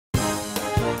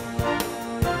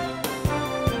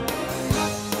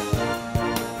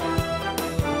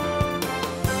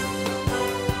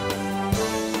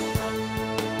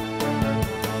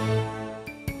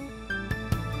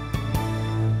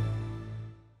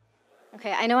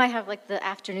Okay, I know I have like the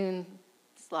afternoon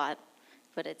slot,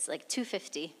 but it's like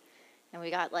 2:50, and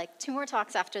we got like 2 more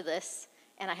talks after this,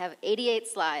 and I have 88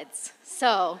 slides,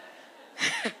 so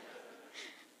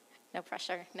no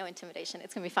pressure, no intimidation,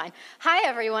 it's gonna be fine. Hi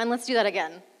everyone, let's do that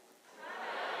again.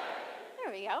 Hi.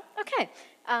 There we go, okay.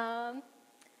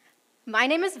 My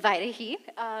name is Vaidehi.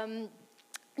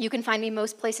 You can find me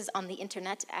most places on the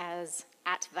internet as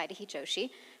 @Vaidehi Joshi.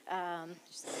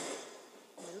 Just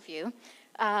move you.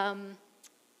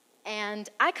 And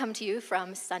I come to you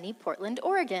from sunny Portland,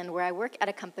 Oregon, where I work at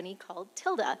a company called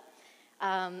Tilda.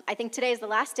 I think today is the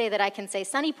last day that I can say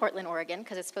sunny Portland, Oregon,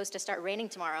 because it's supposed to start raining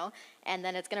tomorrow, and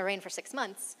then it's going to rain for 6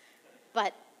 months.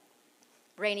 But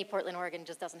rainy Portland, Oregon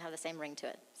just doesn't have the same ring to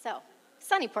it. So,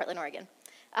 sunny Portland, Oregon.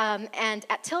 And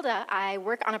at Tilda, I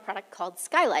work on a product called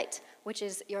Skylight, which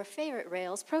is your favorite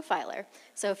Rails profiler.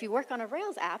 So if you work on a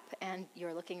Rails app and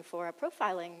you're looking for a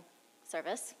profiling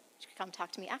service, you can come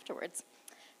talk to me afterwards.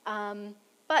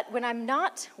 But when I'm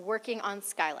not working on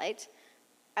Skylight,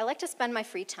 I like to spend my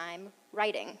free time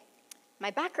writing.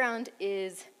 My background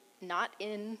is not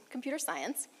in computer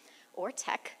science or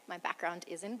tech. My background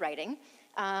is in writing.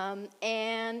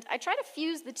 And I try to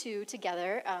fuse the two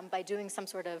together by doing some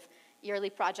sort of yearly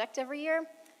project every year.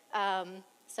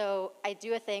 So I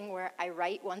do a thing where I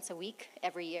write once a week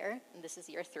every year, and this is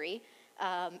year 3.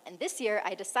 And this year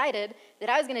I decided that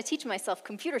I was going to teach myself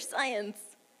computer science,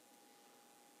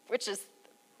 which is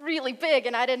really big,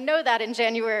 and I didn't know that in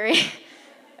January.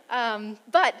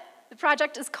 But the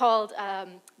project is called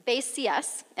Base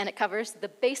CS, and it covers the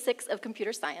basics of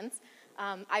computer science.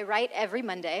 I write every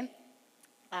Monday,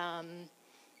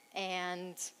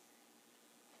 and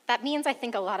that means I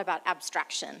think a lot about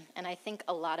abstraction, and I think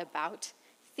a lot about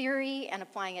theory and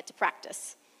applying it to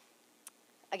practice.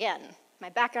 Again, my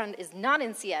background is not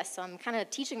in CS, so I'm kind of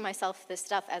teaching myself this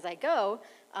stuff as I go.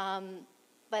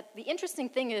 But the interesting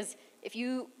thing is, if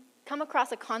you come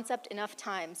across a concept enough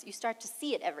times, you start to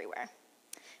see it everywhere.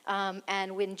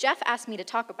 And when Jeff asked me to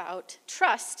talk about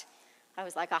trust, I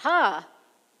was like, aha,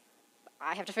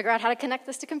 I have to figure out how to connect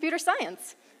this to computer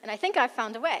science. And I think I've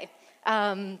found a way.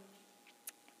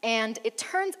 And it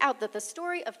turns out that the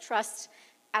story of trust,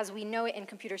 as we know it in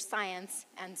computer science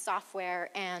and software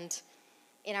and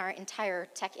in our entire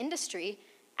tech industry,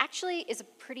 actually is a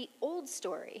pretty old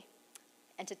story.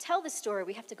 And to tell this story,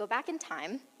 we have to go back in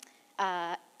time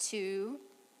to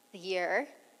the year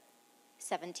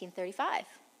 1735.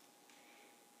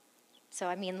 So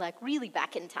I mean, like, really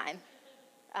back in time.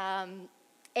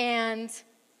 And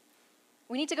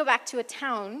we need to go back to a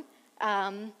town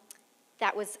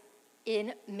that was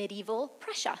in medieval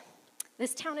Prussia.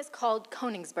 This town is called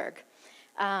Königsberg.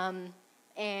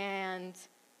 And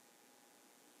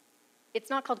it's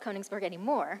not called Königsberg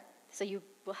anymore, so you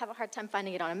will have a hard time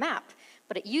finding it on a map,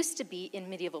 but it used to be in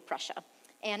medieval Prussia.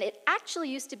 And it actually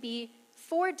used to be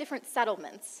 4 different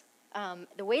settlements.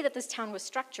 The way that this town was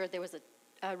structured, there was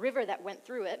a river that went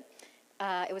through it.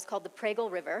 It was called the Pregel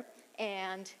River,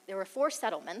 and there were 4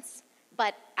 settlements.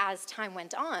 But as time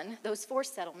went on, those 4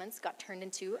 settlements got turned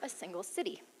into a single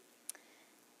city.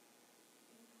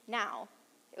 Now,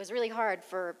 it was really hard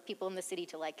for people in the city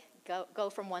to go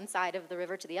from one side of the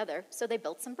river to the other, so they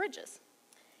built some bridges.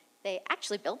 They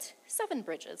actually built 7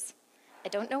 bridges. I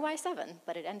don't know why 7,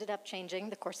 but it ended up changing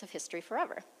the course of history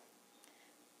forever.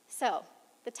 So,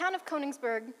 the town of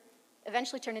Königsberg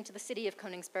eventually turned into the city of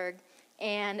Königsberg,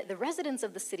 and the residents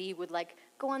of the city would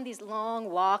go on these long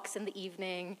walks in the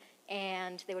evening,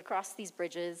 and they would cross these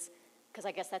bridges, because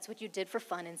I guess that's what you did for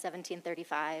fun in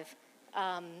 1735.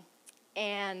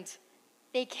 And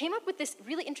they came up with this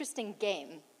really interesting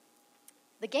game.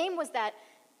 The game was that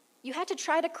you had to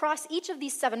try to cross each of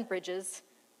these 7 bridges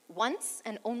once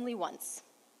and only once.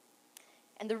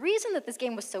 And the reason that this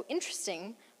game was so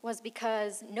interesting was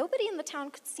because nobody in the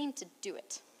town could seem to do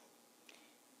it.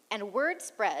 And word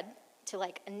spread to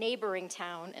a neighboring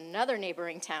town and another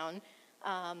neighboring town,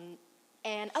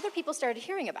 and other people started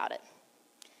hearing about it.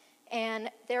 And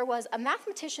there was a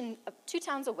mathematician 2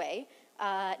 towns away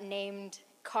named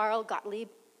Carl Gottlieb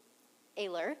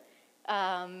Euler,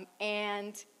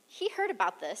 and he heard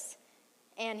about this,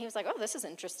 and he was like, oh, this is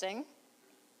interesting.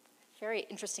 Very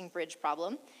interesting bridge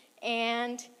problem.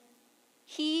 And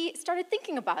he started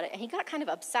thinking about it, and he got kind of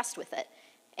obsessed with it.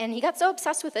 And he got so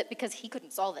obsessed with it because he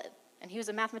couldn't solve it, and he was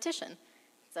a mathematician.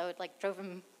 So it drove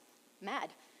him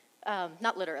mad.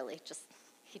 Not literally,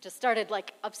 he just started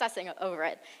obsessing over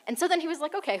it. And so then he was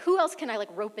like, okay, who else can I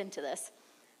rope into this?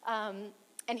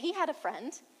 And he had a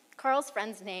friend. Carl's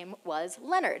friend's name was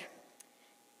Leonard.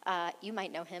 You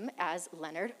might know him as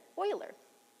Leonard Euler.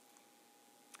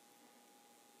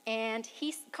 And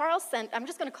Carl sent, I'm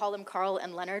just going to call them Carl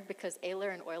and Leonard because Euler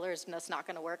and Euler is just not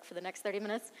going to work for the next 30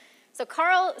 minutes. So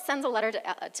Carl sends a letter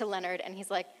to Leonard, and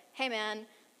he's like, hey man,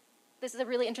 this is a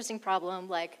really interesting problem.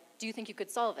 Like, do you think you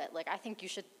could solve it? Like, I think you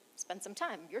should spend some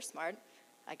time. You're smart,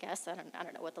 I guess. I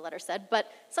don't know what the letter said,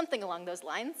 but something along those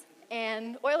lines.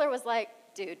 And Euler was like,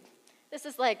 dude, this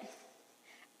is like,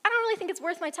 I don't really think it's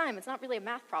worth my time. It's not really a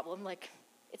math problem. Like,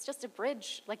 it's just a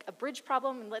bridge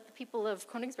problem, and let the people of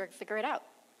Königsberg figure it out.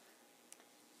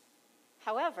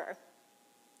 However,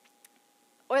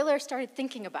 Euler started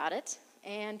thinking about it,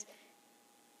 and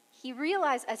he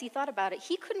realized as he thought about it,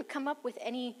 he couldn't come up with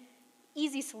any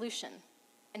easy solution.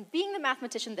 And being the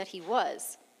mathematician that he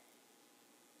was,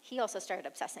 he also started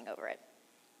obsessing over it.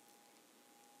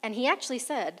 And he actually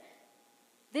said,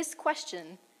 this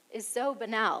question is so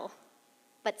banal,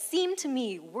 but seemed to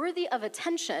me worthy of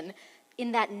attention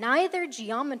in that neither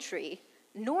geometry,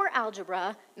 nor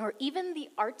algebra, nor even the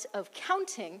art of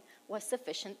counting was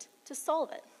sufficient to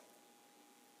solve it.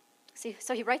 See,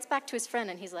 so he writes back to his friend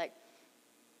and he's like,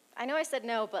 I know I said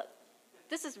no, but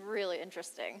this is really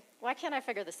interesting. Why can't I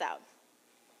figure this out?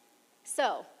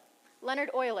 So Leonhard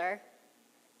Euler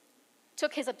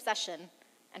took his obsession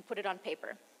and put it on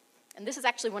paper. And this is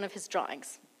actually one of his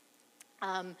drawings.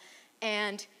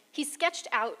 And he sketched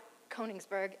out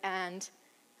Königsberg and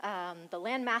the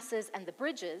land masses and the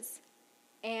bridges,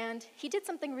 and he did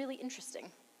something really interesting.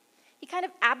 He kind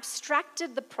of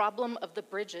abstracted the problem of the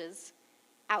bridges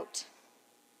out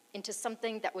into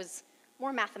something that was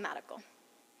more mathematical.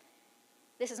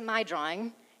 This is my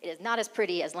drawing. It is not as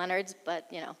pretty as Leonard's, but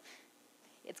you know,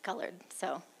 it's colored,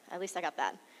 so at least I got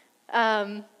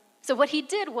that. So what he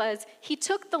did was he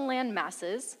took the land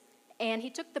masses and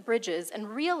he took the bridges and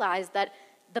realized that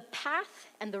the path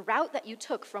and the route that you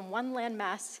took from one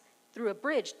landmass through a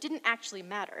bridge didn't actually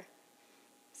matter.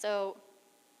 So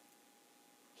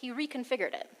he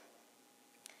reconfigured it.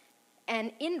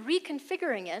 And in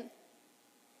reconfiguring it,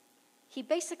 he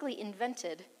basically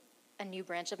invented a new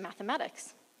branch of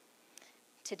mathematics.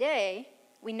 Today,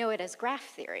 we know it as graph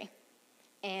theory.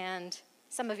 And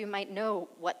some of you might know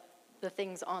what the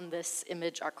things on this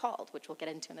image are called, which we'll get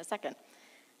into in a second.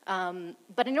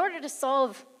 But in order to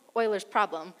solve Euler's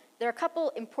problem, there are a couple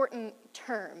important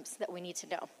terms that we need to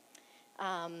know.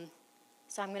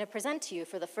 So I'm going to present to you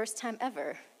for the first time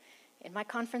ever in my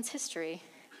conference history,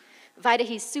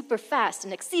 Vaidehi's super fast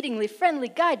and exceedingly friendly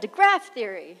guide to graph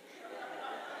theory.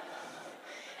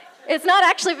 It's not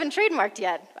actually been trademarked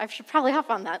yet. I should probably hop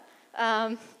on that.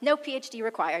 No PhD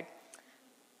required.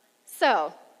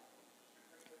 So,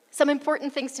 some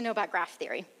important things to know about graph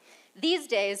theory. These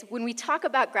days, when we talk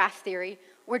about graph theory,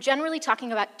 we're generally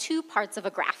talking about two parts of a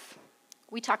graph.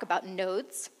 We talk about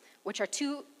nodes, which are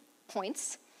 2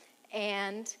 points,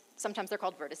 and sometimes they're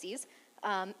called vertices,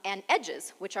 and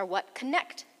edges, which are what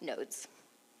connect nodes.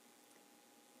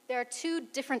 There are 2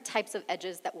 different types of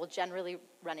edges that we'll generally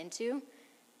run into.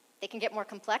 They can get more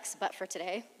complex, but for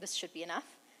today, this should be enough.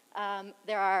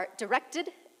 There are directed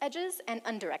edges and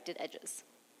undirected edges.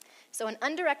 So an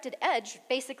undirected edge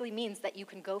basically means that you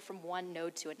can go from one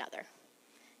node to another.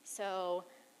 So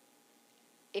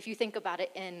if you think about it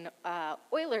in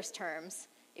Euler's terms,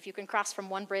 if you can cross from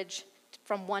one bridge,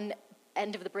 from one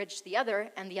end of the bridge to the other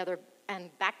and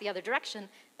back the other direction,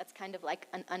 that's kind of like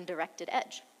an undirected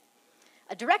edge.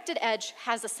 A directed edge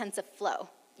has a sense of flow.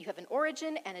 You have an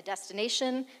origin and a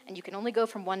destination, and you can only go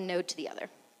from one node to the other.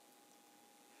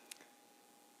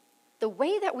 The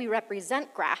way that we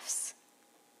represent graphs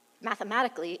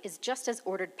mathematically is just as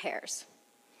ordered pairs.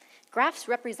 Graphs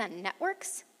represent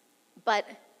networks, but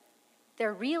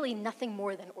they're really nothing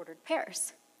more than ordered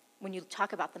pairs when you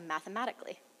talk about them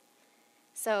mathematically.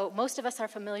 So most of us are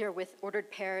familiar with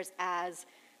ordered pairs as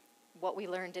what we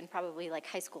learned in probably like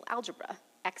high school algebra,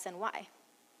 x and y.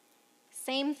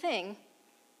 Same thing,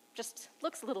 just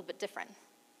looks a little bit different.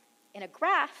 In a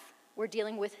graph, we're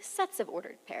dealing with sets of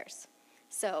ordered pairs.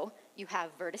 So you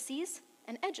have vertices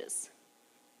and edges.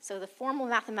 So the formal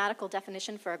mathematical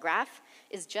definition for a graph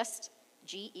is just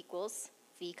G equals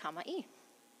V comma E.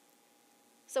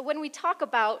 So when we talk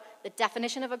about the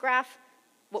definition of a graph,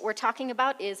 what we're talking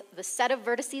about is the set of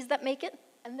vertices that make it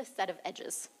and the set of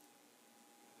edges.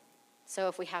 So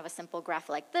if we have a simple graph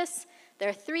like this, there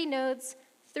are 3 nodes,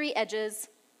 3 edges.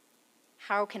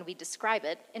 How can we describe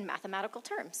it in mathematical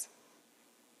terms?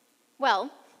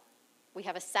 Well, we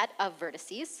have a set of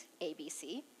vertices, A, B,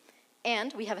 C,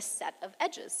 and we have a set of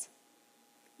edges.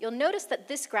 You'll notice that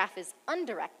this graph is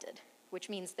undirected, which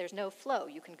means there's no flow.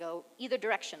 You can go either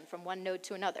direction from one node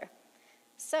to another.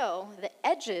 So the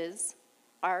edges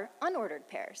are unordered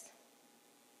pairs.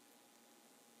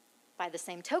 By the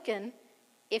same token,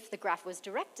 if the graph was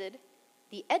directed,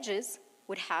 the edges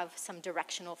would have some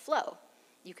directional flow.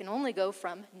 You can only go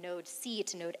from node C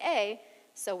to node A,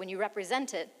 so when you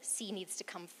represent it, C needs to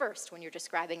come first when you're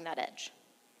describing that edge.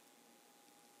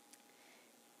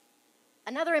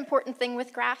 Another important thing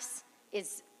with graphs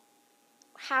is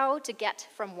how to get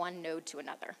from one node to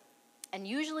another. And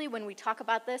usually when we talk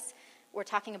about this, we're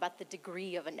talking about the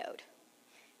degree of a node.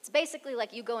 It's basically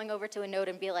like you going over to a node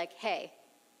and be like, hey,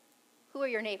 who are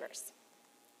your neighbors?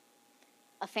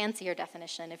 A fancier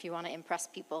definition, if you want to impress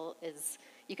people, is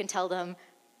you can tell them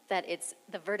that it's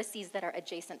the vertices that are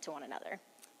adjacent to one another.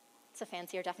 It's a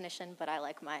fancier definition, but I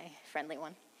like my friendly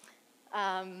one.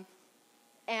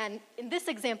 And in this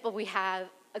example, we have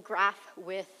a graph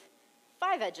with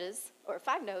 5 edges, or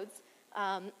 5 nodes,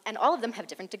 and all of them have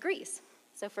different degrees.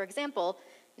 So for example,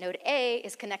 node A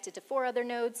is connected to 4 other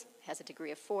nodes, has a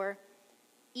degree of 4.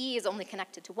 E is only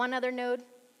connected to 1 other node,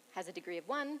 has a degree of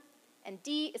 1. And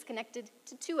D is connected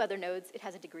to 2 other nodes, it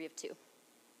has a degree of 2.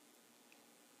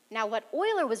 Now what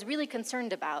Euler was really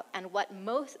concerned about, and what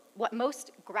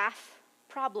most graph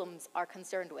problems are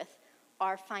concerned with,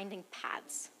 are finding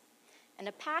paths. And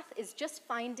a path is just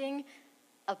finding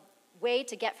a way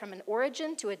to get from an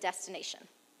origin to a destination.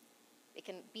 It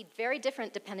can be very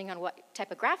different depending on what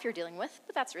type of graph you're dealing with,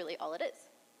 but that's really all it is.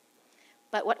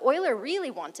 But what Euler really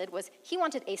wanted was, he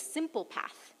wanted a simple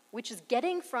path, which is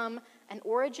getting from an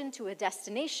origin to a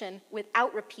destination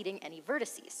without repeating any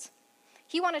vertices.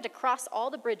 He wanted to cross all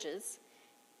the bridges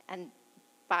and,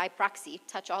 by proxy,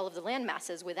 touch all of the land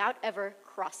masses without ever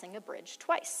crossing a bridge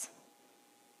twice.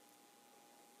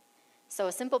 So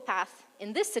a simple path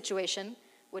in this situation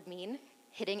would mean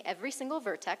hitting every single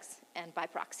vertex and, by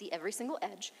proxy, every single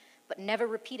edge, but never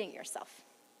repeating yourself.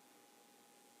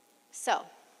 So,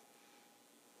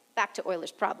 back to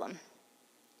Euler's problem.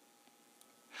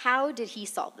 How did he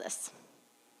solve this?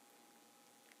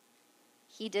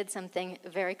 He did something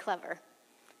very clever.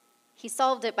 He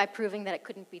solved it by proving that it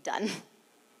couldn't be done.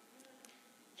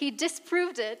 He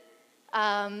disproved it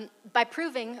by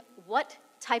proving what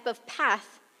type of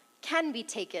path can be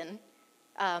taken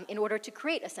in order to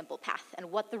create a simple path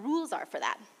and what the rules are for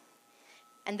that.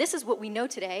 And this is what we know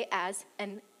today as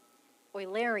an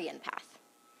Eulerian path.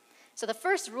 So the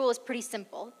first rule is pretty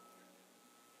simple,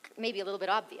 maybe a little bit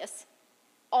obvious.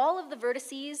 All of the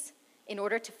vertices, in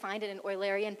order to find an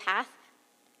Eulerian path,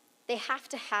 they have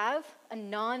to have a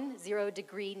non-zero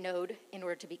degree node in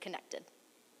order to be connected.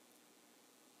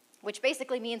 Which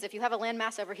basically means if you have a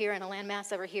landmass over here and a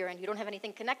landmass over here and you don't have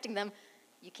anything connecting them,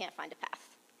 you can't find a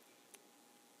path.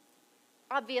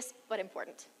 Obvious, but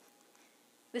important.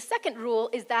 The second rule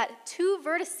is that 2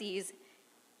 vertices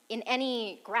in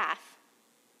any graph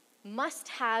must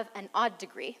have an odd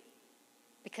degree,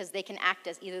 because they can act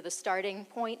as either the starting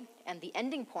point and the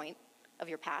ending point of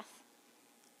your path,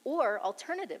 or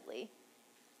alternatively,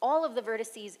 all of the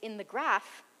vertices in the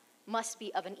graph must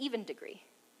be of an even degree.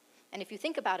 And if you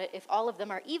think about it, if all of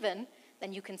them are even,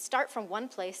 then you can start from one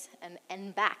place and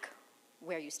end back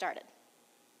where you started.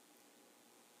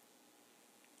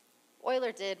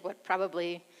 Euler did what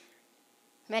probably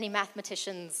many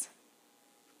mathematicians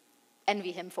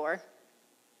envy him for.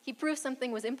 He proved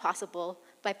something was impossible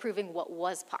by proving what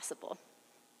was possible.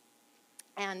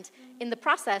 And in the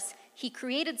process, he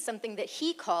created something that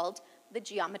he called the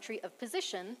geometry of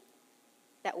position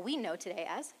that we know today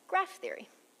as graph theory.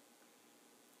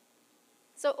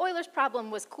 So Euler's problem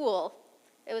was cool.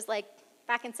 It was like,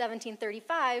 back in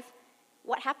 1735,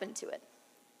 what happened to it?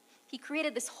 He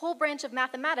created this whole branch of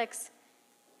mathematics.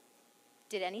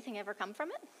 Did anything ever come from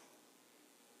it?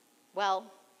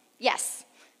 Well, yes.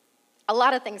 A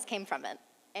lot of things came from it.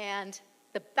 And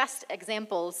the best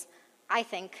examples, I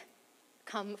think,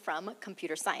 come from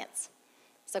computer science.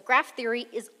 So graph theory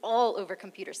is all over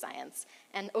computer science.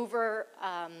 And over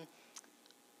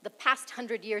the past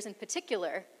 100 years in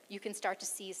particular, you can start to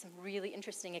see some really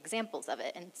interesting examples of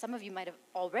it. And some of you might have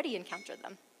already encountered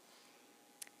them.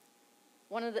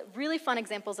 One of the really fun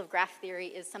examples of graph theory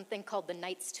is something called the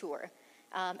Knight's Tour.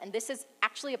 And this is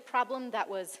actually a problem that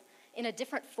was in a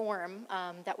different form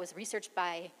that was researched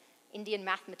by Indian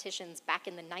mathematicians back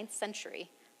in the 9th century.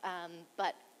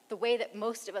 But the way that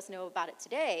most of us know about it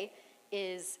today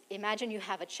is, imagine you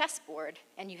have a chessboard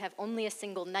and you have only a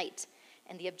single knight.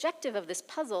 And the objective of this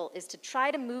puzzle is to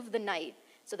try to move the knight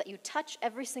so that you touch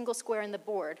every single square in the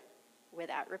board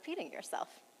without repeating yourself.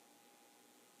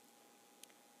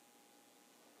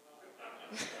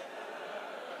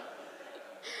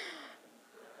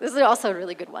 This is also a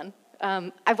really good one.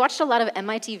 I've watched a lot of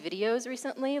MIT videos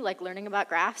recently, like learning about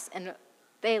graphs, and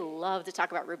they love to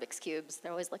talk about Rubik's Cubes.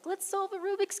 They're always like, let's solve a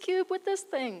Rubik's Cube with this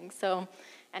thing. So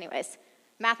anyways,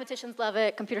 Mathematicians love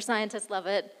it, computer scientists love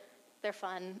it, they're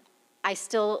fun. I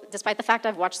still, despite the fact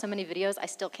I've watched so many videos, I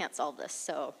still can't solve this,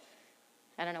 so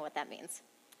I don't know what that means.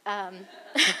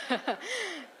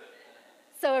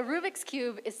 So a Rubik's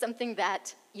Cube is something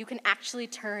that you can actually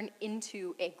turn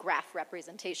into a graph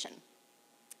representation.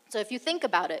 So if you think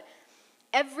about it,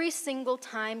 every single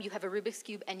time you have a Rubik's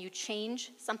Cube and you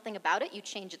change something about it, you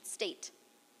change its state.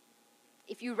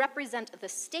 If you represent the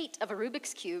state of a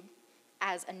Rubik's Cube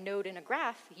as a node in a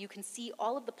graph, you can see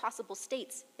all of the possible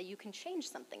states that you can change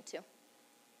something to.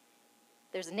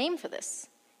 There's a name for this.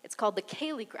 It's called the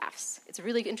Cayley graphs. It's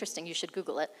really interesting. You should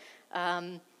Google it.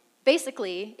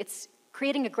 Basically, it's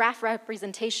creating a graph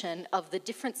representation of the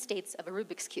different states of a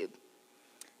Rubik's Cube.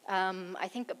 I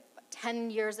think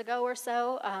 10 years ago or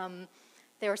so,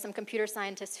 there were some computer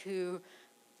scientists who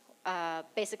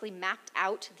basically mapped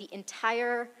out the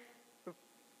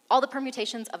all the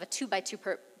permutations of a 2x2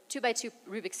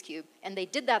 Rubik's Cube, and they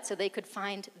did that so they could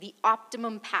find the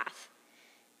optimum path.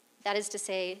 That is to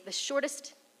say, the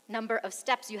shortest number of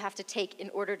steps you have to take in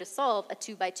order to solve a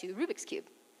 2x2 Rubik's Cube.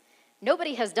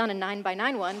 Nobody has done a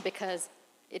 9x9 one because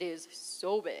it is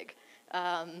so big.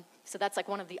 So that's like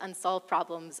one of the unsolved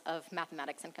problems of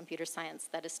mathematics and computer science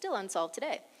that is still unsolved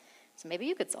today. So maybe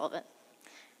you could solve it.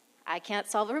 I can't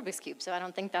solve a Rubik's Cube, so I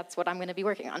don't think that's what I'm going to be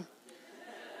working on.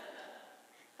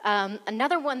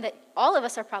 Another one that all of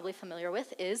us are probably familiar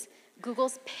with is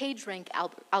Google's PageRank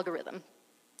algorithm.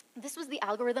 This was the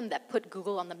algorithm that put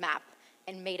Google on the map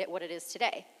and made it what it is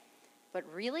today. But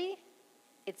really,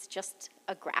 it's just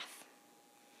a graph.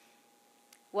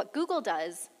 What Google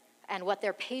does and what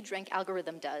their PageRank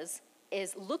algorithm does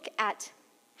is look at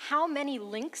how many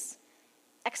links,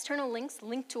 external links,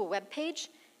 link to a web page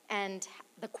and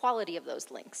the quality of those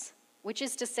links, which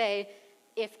is to say,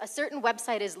 if a certain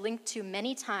website is linked to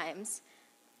many times,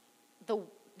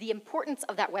 the importance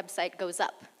of that website goes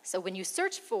up. So when you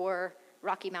search for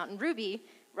Rocky Mountain Ruby's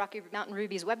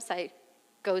website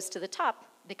goes to the top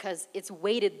because it's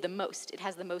weighted the most. It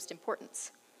has the most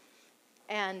importance.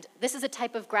 And this is a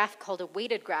type of graph called a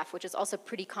weighted graph, which is also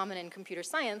pretty common in computer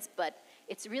science, but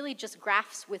it's really just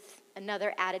graphs with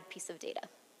another added piece of data.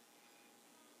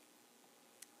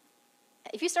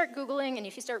 If you start Googling and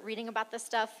if you start reading about this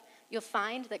stuff, you'll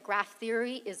find that graph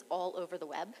theory is all over the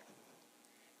web,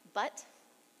 but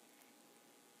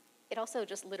it also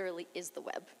just literally is the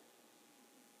web.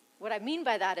 What I mean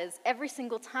by that is every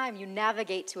single time you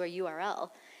navigate to a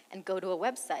URL and go to a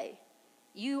website,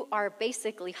 you are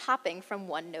basically hopping from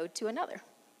one node to another.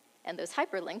 And those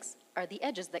hyperlinks are the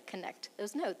edges that connect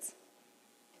those nodes.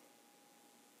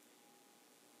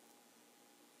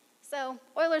 So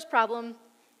Euler's problem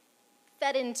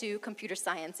fed into computer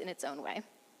science in its own way.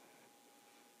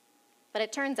 But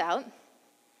it turns out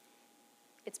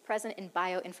it's present in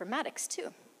bioinformatics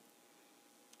too.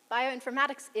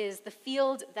 Bioinformatics is the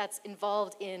field that's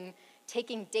involved in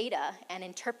taking data and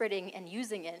interpreting and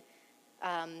using it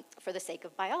for the sake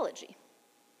of biology.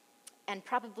 And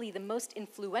probably the most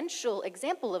influential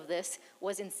example of this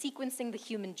was in sequencing the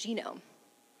human genome.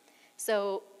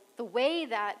 So the way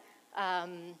that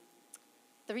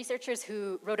the researchers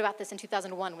who wrote about this in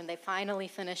 2001, when they finally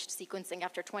finished sequencing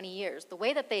after 20 years, the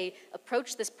way that they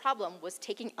approached this problem was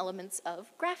taking elements of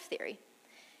graph theory.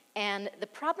 And the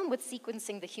problem with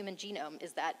sequencing the human genome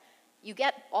is that you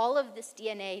get all of this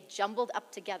DNA jumbled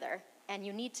up together, and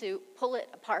you need to pull it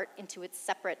apart into its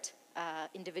separate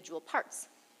individual parts.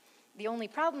 The only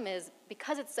problem is,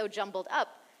 because it's so jumbled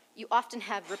up, you often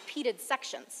have repeated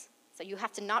sections. So you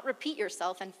have to not repeat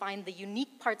yourself and find the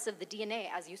unique parts of the DNA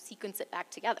as you sequence it back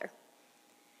together.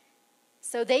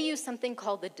 So they use something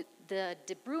called the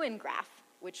De Bruijn graph,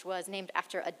 which was named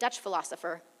after a Dutch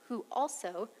philosopher who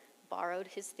also borrowed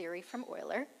his theory from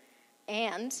Euler.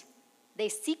 And they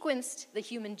sequenced the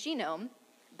human genome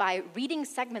by reading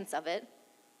segments of it,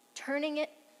 turning it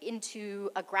into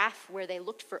a graph where they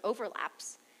looked for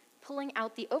overlaps, pulling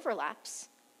out the overlaps,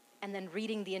 and then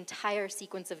reading the entire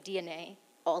sequence of DNA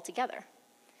all together.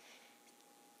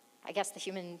 I guess the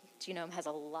human genome has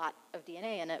a lot of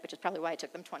DNA in it, which is probably why it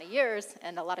took them 20 years,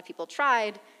 and a lot of people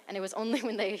tried, and it was only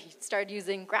when they started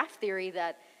using graph theory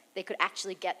that they could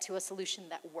actually get to a solution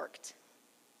that worked.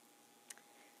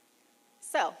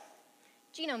 So,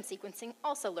 genome sequencing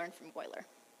also learned from Euler.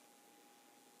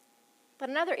 But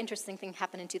another interesting thing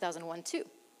happened in 2001 too.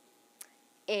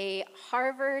 A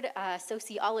Harvard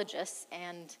sociologist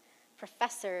and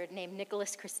professor named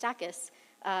Nicholas Christakis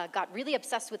got really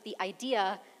obsessed with the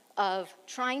idea of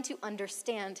trying to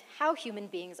understand how human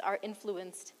beings are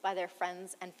influenced by their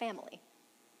friends and family.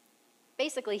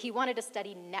 Basically, he wanted to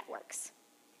study networks.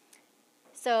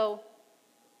 So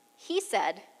he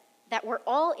said that we're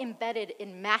all embedded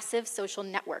in massive social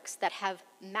networks that have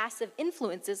massive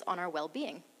influences on our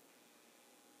well-being.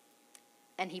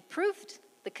 And he proved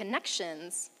the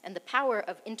connections and the power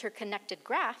of interconnected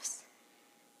graphs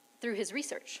through his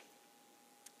research.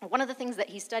 One of the things that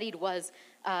he studied was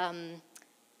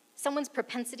someone's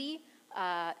propensity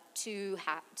to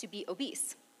be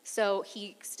obese. So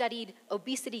he studied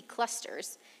obesity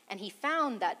clusters, and he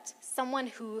found that someone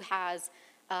who has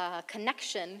a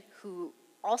connection, who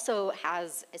also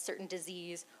has a certain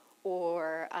disease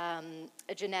or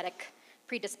a genetic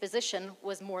predisposition,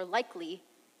 was more likely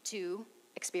to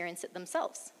experience it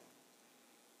themselves.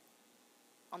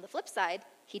 On the flip side,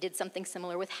 he did something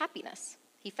similar with happiness.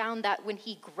 He found that when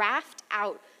he graphed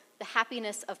out the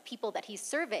happiness of people that he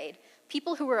surveyed,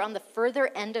 people who were on the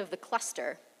further end of the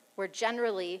cluster were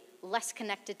generally less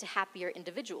connected to happier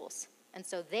individuals, and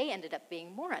so they ended up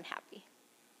being more unhappy.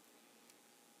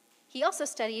 He also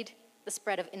studied the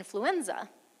spread of influenza,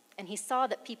 and he saw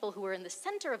that people who were in the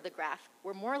center of the graph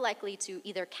were more likely to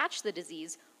either catch the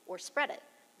disease or spread it,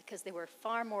 because they were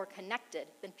far more connected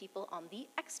than people on the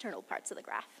external parts of the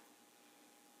graph.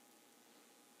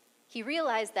 He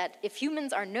realized that if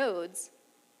humans are nodes,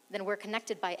 then we're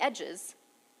connected by edges,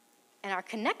 and our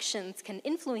connections can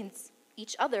influence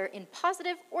each other in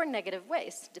positive or negative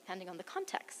ways, depending on the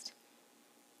context.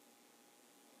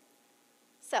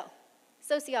 So,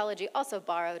 sociology also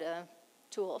borrowed a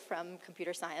tool from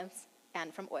computer science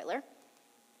and from Euler,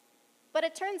 but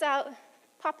it turns out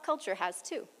pop culture has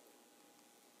too.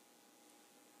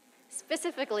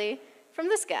 Specifically from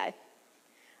this guy.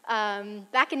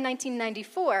 Back in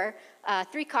 1994,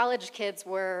 3 college kids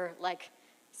were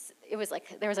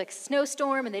there was a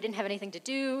snowstorm and they didn't have anything to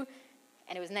do,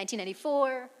 and it was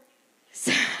 1994,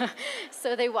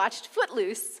 so they watched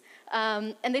Footloose,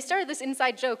 and they started this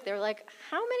inside joke. They were like,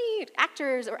 how many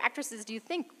actors or actresses do you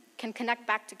think can connect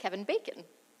back to Kevin Bacon?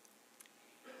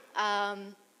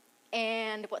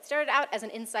 And what started out as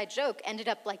an inside joke ended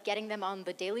up getting them on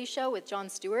The Daily Show with Jon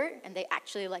Stewart, and they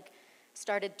actually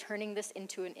started turning this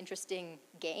into an interesting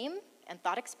game and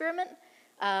thought experiment.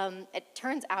 It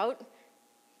turns out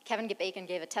Kevin Bacon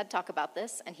gave a TED Talk about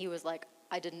this, and he was like,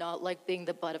 I did not like being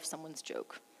the butt of someone's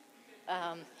joke.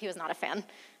 He was not a fan.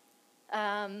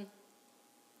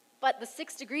 But the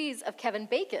 6 degrees of Kevin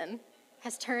Bacon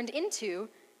has turned into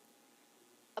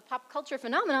a pop culture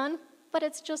phenomenon, but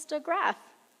it's just a graph.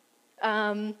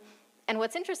 And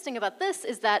what's interesting about this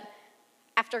is that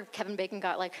after Kevin Bacon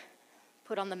got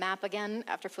put on the map again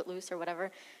after Footloose or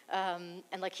whatever, and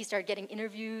he started getting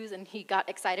interviews and he got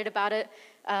excited about it,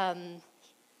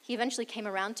 he eventually came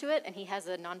around to it, and he has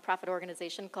a nonprofit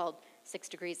organization called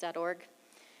 6degrees.org.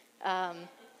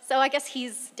 So I guess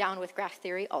he's down with graph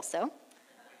theory also.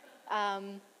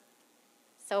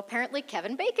 So apparently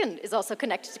Kevin Bacon is also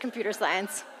connected to computer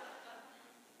science.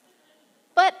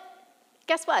 But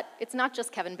guess what? It's not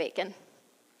just Kevin Bacon.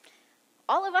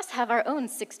 All of us have our own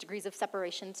 6 degrees of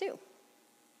separation too.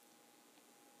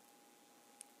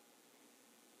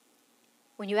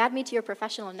 When you add me to your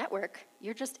professional network,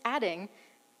 you're just adding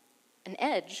an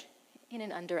edge in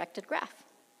an undirected graph.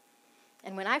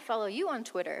 And when I follow you on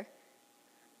Twitter,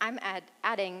 I'm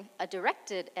adding a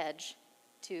directed edge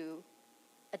to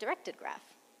a directed graph.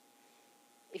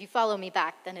 If you follow me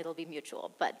back, then it'll be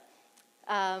mutual. But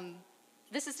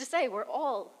this is to say we're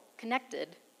all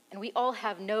connected, and we all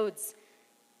have nodes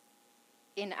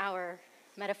in our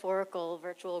metaphorical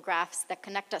virtual graphs that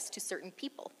connect us to certain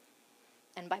people,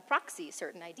 and by proxy,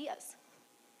 certain ideas.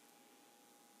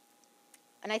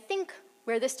 And I think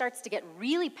where this starts to get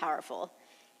really powerful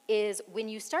is when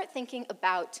you start thinking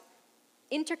about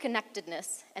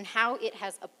interconnectedness and how it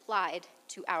has applied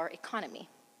to our economy,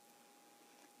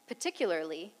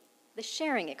 particularly the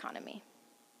sharing economy.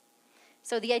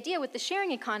 So the idea with the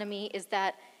sharing economy is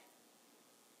that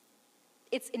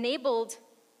it's enabled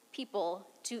people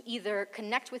to either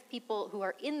connect with people who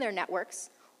are in their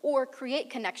networks or create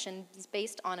connections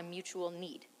based on a mutual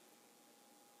need.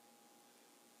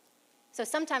 So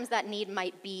sometimes that need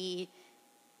might be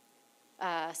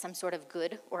some sort of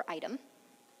good or item.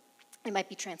 It might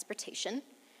be transportation.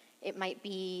 It might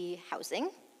be housing.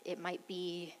 It might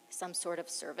be some sort of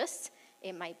service.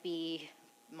 It might be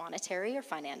monetary or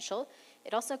financial.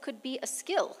 It also could be a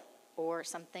skill or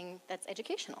something that's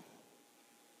educational.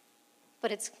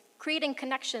 But it's creating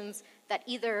connections that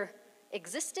either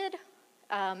existed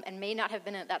and may not have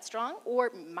been that strong,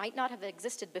 or might not have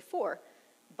existed before,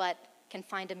 but can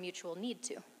find a mutual need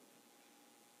to.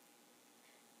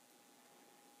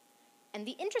 And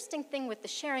the interesting thing with the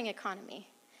sharing economy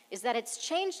is that it's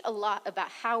changed a lot about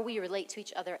how we relate to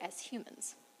each other as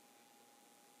humans.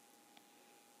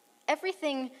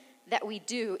 Everything that we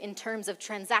do in terms of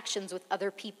transactions with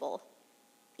other people,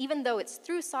 even though it's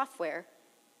through software,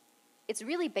 it's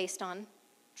really based on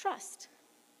trust.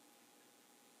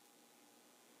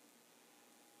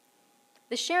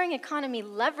 The sharing economy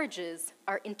leverages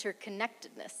our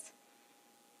interconnectedness,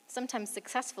 sometimes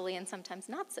successfully and sometimes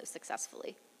not so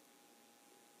successfully.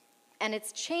 And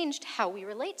it's changed how we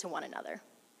relate to one another.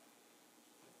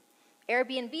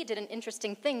 Airbnb did an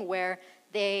interesting thing where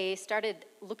they started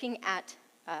looking at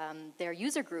their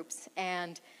user groups,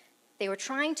 and they were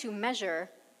trying to measure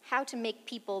how to make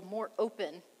people more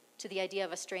open to the idea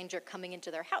of a stranger coming into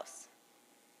their house.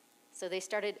 So they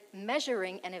started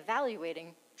measuring and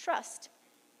evaluating trust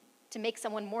to make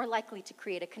someone more likely to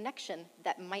create a connection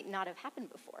that might not have happened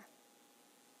before.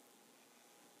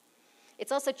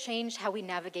 It's also changed how we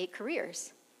navigate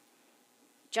careers.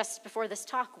 Just before this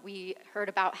talk, we heard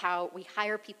about how we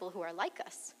hire people who are like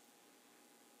us.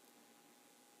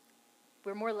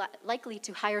 We're more likely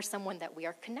to hire someone that we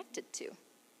are connected to.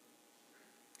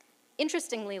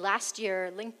 Interestingly, last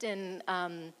year, LinkedIn,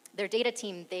 their data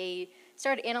team, they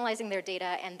started analyzing their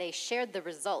data and they shared the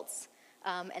results.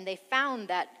 And they found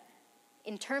that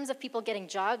in terms of people getting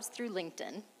jobs through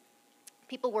LinkedIn,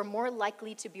 people were more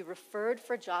likely to be referred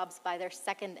for jobs by their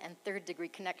second and third degree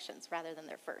connections rather than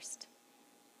their first,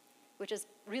 which is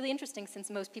really interesting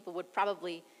since most people would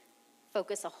probably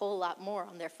focus a whole lot more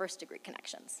on their first degree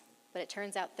connections. But it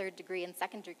turns out third degree and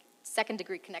second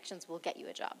degree connections will get you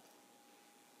a job.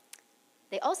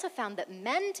 They also found that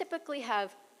men typically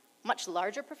have much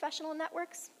larger professional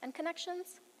networks and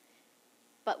connections,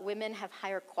 but women have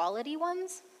higher quality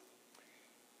ones.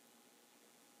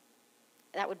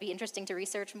 That would be interesting to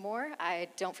research more. I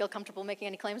don't feel comfortable making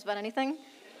any claims about anything.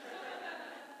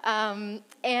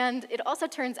 And it also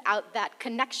turns out that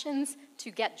connections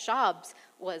to get jobs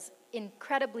was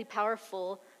incredibly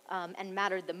powerful and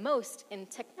mattered the most in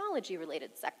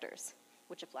technology-related sectors,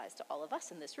 which applies to all of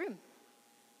us in this room.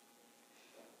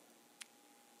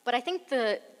 But I think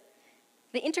the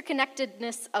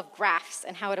interconnectedness of graphs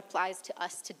and how it applies to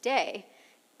us today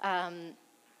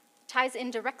ties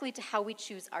in directly to how we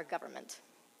choose our government.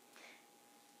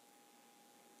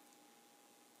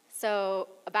 So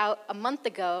about a month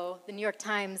ago, the New York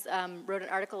Times wrote an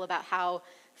article about how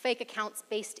fake accounts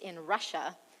based in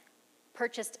Russia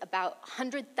purchased about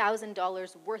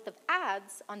 $100,000 worth of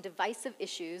ads on divisive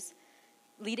issues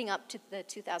leading up to the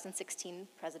 2016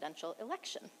 presidential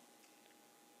election.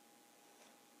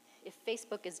 If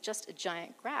Facebook is just a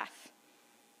giant graph,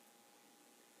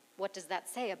 what does that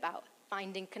say about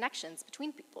finding connections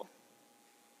between people?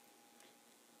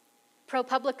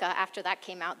 ProPublica, after that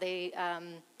came out,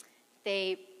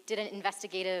 they did an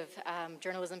investigative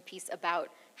journalism piece about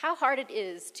how hard it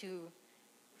is to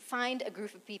find a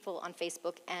group of people on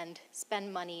Facebook and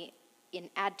spend money in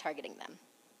ad targeting them.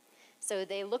 So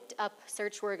they looked up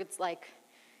search words like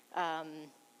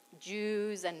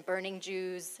Jews and burning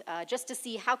Jews, just to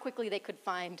see how quickly they could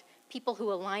find people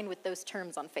who align with those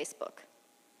terms on Facebook.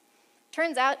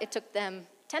 Turns out it took them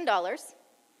 $10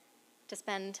 to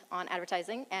spend on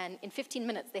advertising, and in 15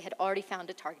 minutes they had already found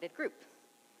a targeted group.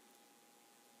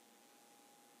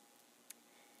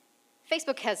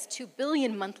 Facebook has 2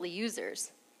 billion monthly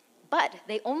users, but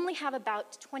they only have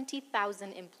about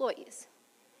 20,000 employees.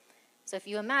 So if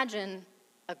you imagine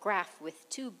a graph with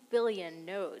 2 billion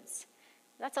nodes,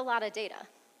 that's a lot of data.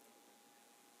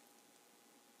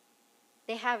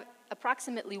 They have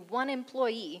approximately 1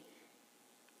 employee,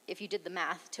 if you did the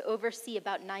math, to oversee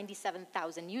about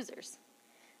 97,000 users.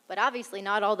 But obviously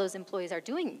not all those employees are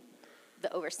doing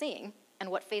the overseeing, and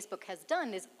what Facebook has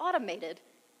done is automated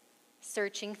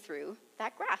searching through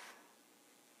that graph.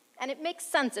 And it makes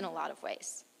sense in a lot of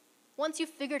ways. Once you've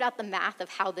figured out the math of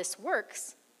how this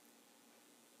works,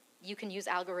 you can use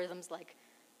algorithms like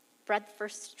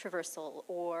breadth-first traversal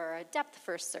or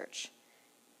depth-first search.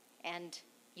 And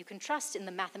you can trust in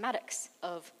the mathematics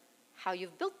of how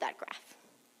you've built that graph.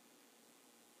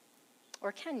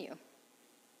 Or can you?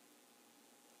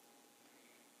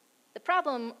 The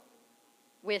problem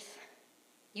with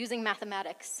using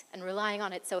mathematics and relying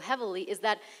on it so heavily is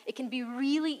that it can be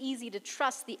really easy to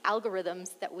trust the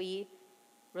algorithms that we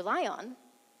rely on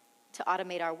to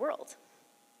automate our world.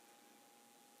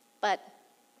 But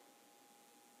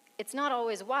it's not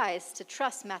always wise to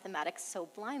trust mathematics so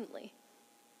blindly.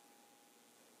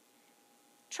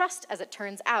 Trust, as it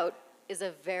turns out, is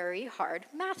a very hard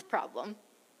math problem.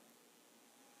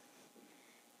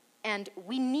 And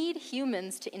we need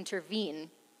humans to intervene.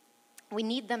 We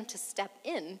need them to step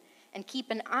in and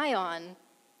keep an eye on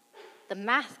the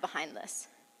math behind this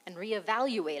and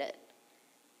reevaluate it.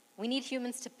 We need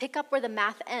humans to pick up where the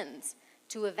math ends,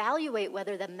 to evaluate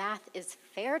whether the math is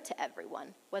fair to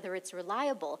everyone, whether it's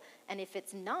reliable, and if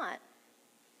it's not,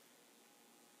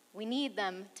 we need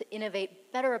them to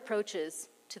innovate better approaches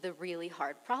to the really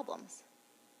hard problems.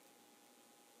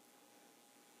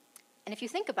 And if you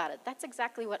think about it, that's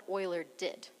exactly what Euler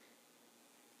did.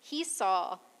 He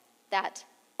saw that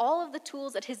all of the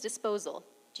tools at his disposal,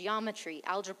 geometry,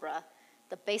 algebra,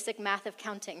 the basic math of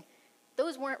counting,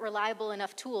 those weren't reliable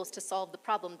enough tools to solve the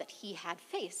problem that he had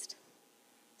faced.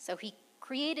 So he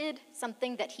created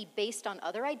something that he based on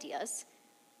other ideas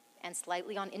and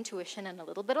slightly on intuition and a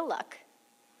little bit of luck.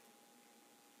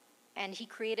 And he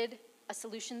created a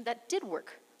solution that did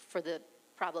work for the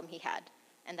problem he had,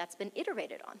 and that's been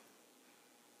iterated on.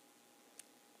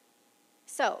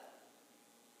 So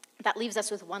that leaves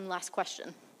us with one last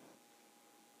question.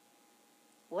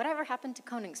 Whatever happened to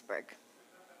Königsberg?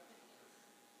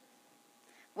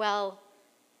 Well,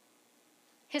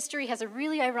 history has a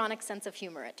really ironic sense of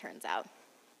humor, it turns out.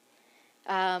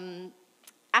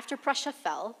 After Prussia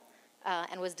fell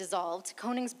and was dissolved,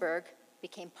 Königsberg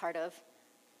became part of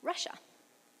Russia.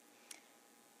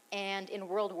 And in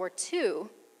World War II,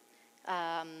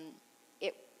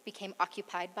 it became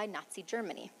occupied by Nazi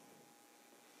Germany.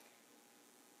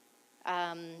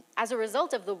 As a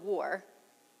result of the war,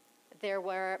 there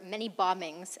were many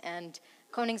bombings, and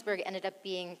Königsberg ended up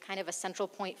being kind of a central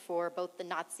point for both the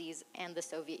Nazis and the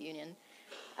Soviet Union.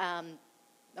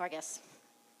 Or I guess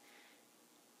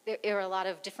there were a lot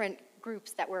of different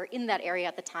groups that were in that area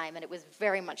at the time, and it was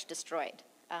very much destroyed.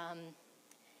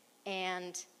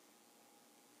 And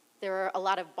there were a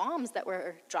lot of bombs that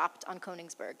were dropped on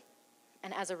Königsberg.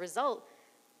 And as a result,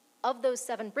 of those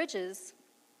 7 bridges,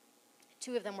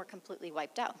 2 of them were completely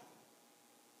wiped out.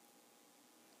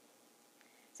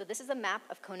 So this is a map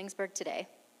of Königsberg today,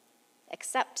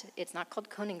 except it's not called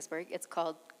Königsberg, it's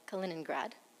called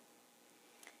Kaliningrad,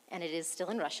 and it is still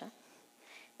in Russia.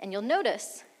 And you'll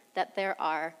notice that there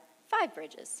are 5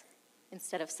 bridges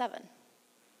instead of 7.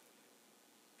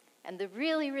 And the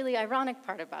really, really ironic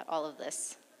part about all of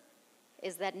this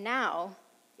is that now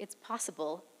it's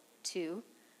possible to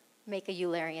make a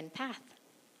Eulerian path.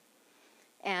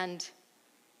 And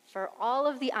for all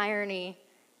of the irony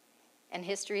and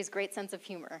history's great sense of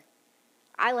humor,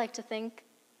 I like to think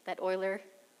that Euler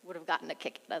would have gotten a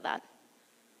kick out of that.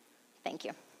 Thank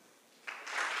you.